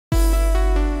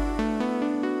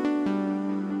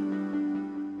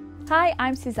Hi,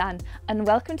 I'm Suzanne and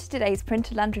welcome to today's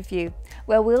Printerland review,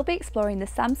 where we'll be exploring the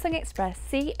Samsung Xpress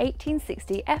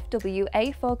C1860FW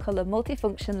A4 colour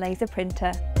multifunction laser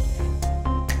printer.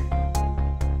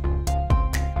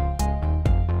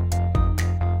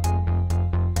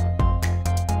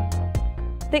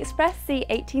 The Xpress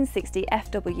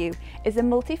C1860FW is a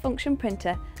multifunction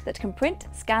printer that can print,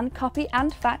 scan, copy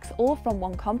and fax all from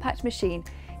one compact machine,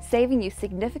 saving you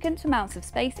significant amounts of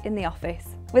space in the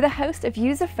office. With a host of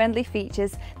user-friendly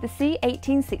features, the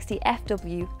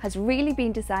C1860FW has really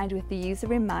been designed with the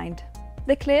user in mind.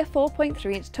 The clear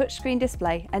 4.3-inch touchscreen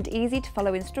display and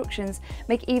easy-to-follow instructions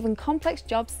make even complex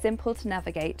jobs simple to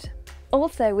navigate.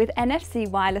 Also, with NFC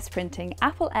wireless printing,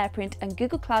 Apple AirPrint and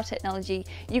Google Cloud technology,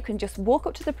 you can just walk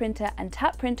up to the printer and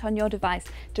tap print on your device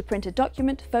to print a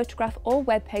document, photograph or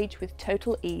web page with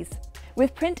total ease.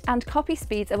 With print and copy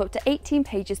speeds of up to 18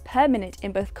 pages per minute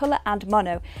in both colour and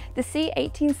mono, the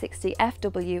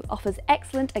C1860FW offers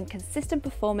excellent and consistent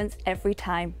performance every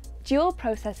time. Dual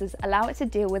processors allow it to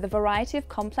deal with a variety of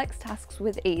complex tasks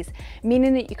with ease,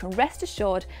 meaning that you can rest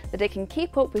assured that it can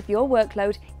keep up with your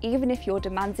workload even if your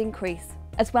demands increase.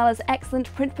 As well as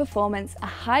excellent print performance, a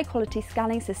high-quality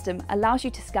scanning system allows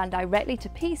you to scan directly to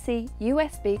PC,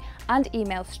 USB and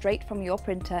email straight from your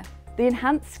printer. The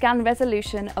enhanced scan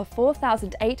resolution of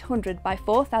 4800 by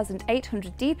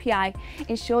 4800 dpi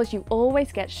ensures you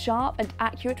always get sharp and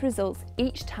accurate results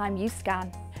each time you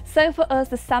scan. So for us,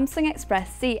 the Samsung Xpress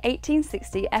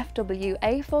C1860FW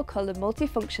A4 colour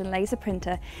multifunction laser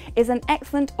printer is an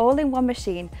excellent all-in-one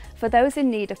machine for those in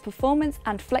need of performance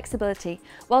and flexibility,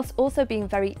 whilst also being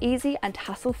very easy and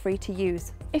hassle-free to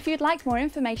use. If you'd like more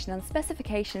information on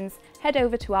specifications, head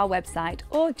over to our website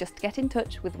or just get in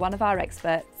touch with one of our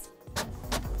experts.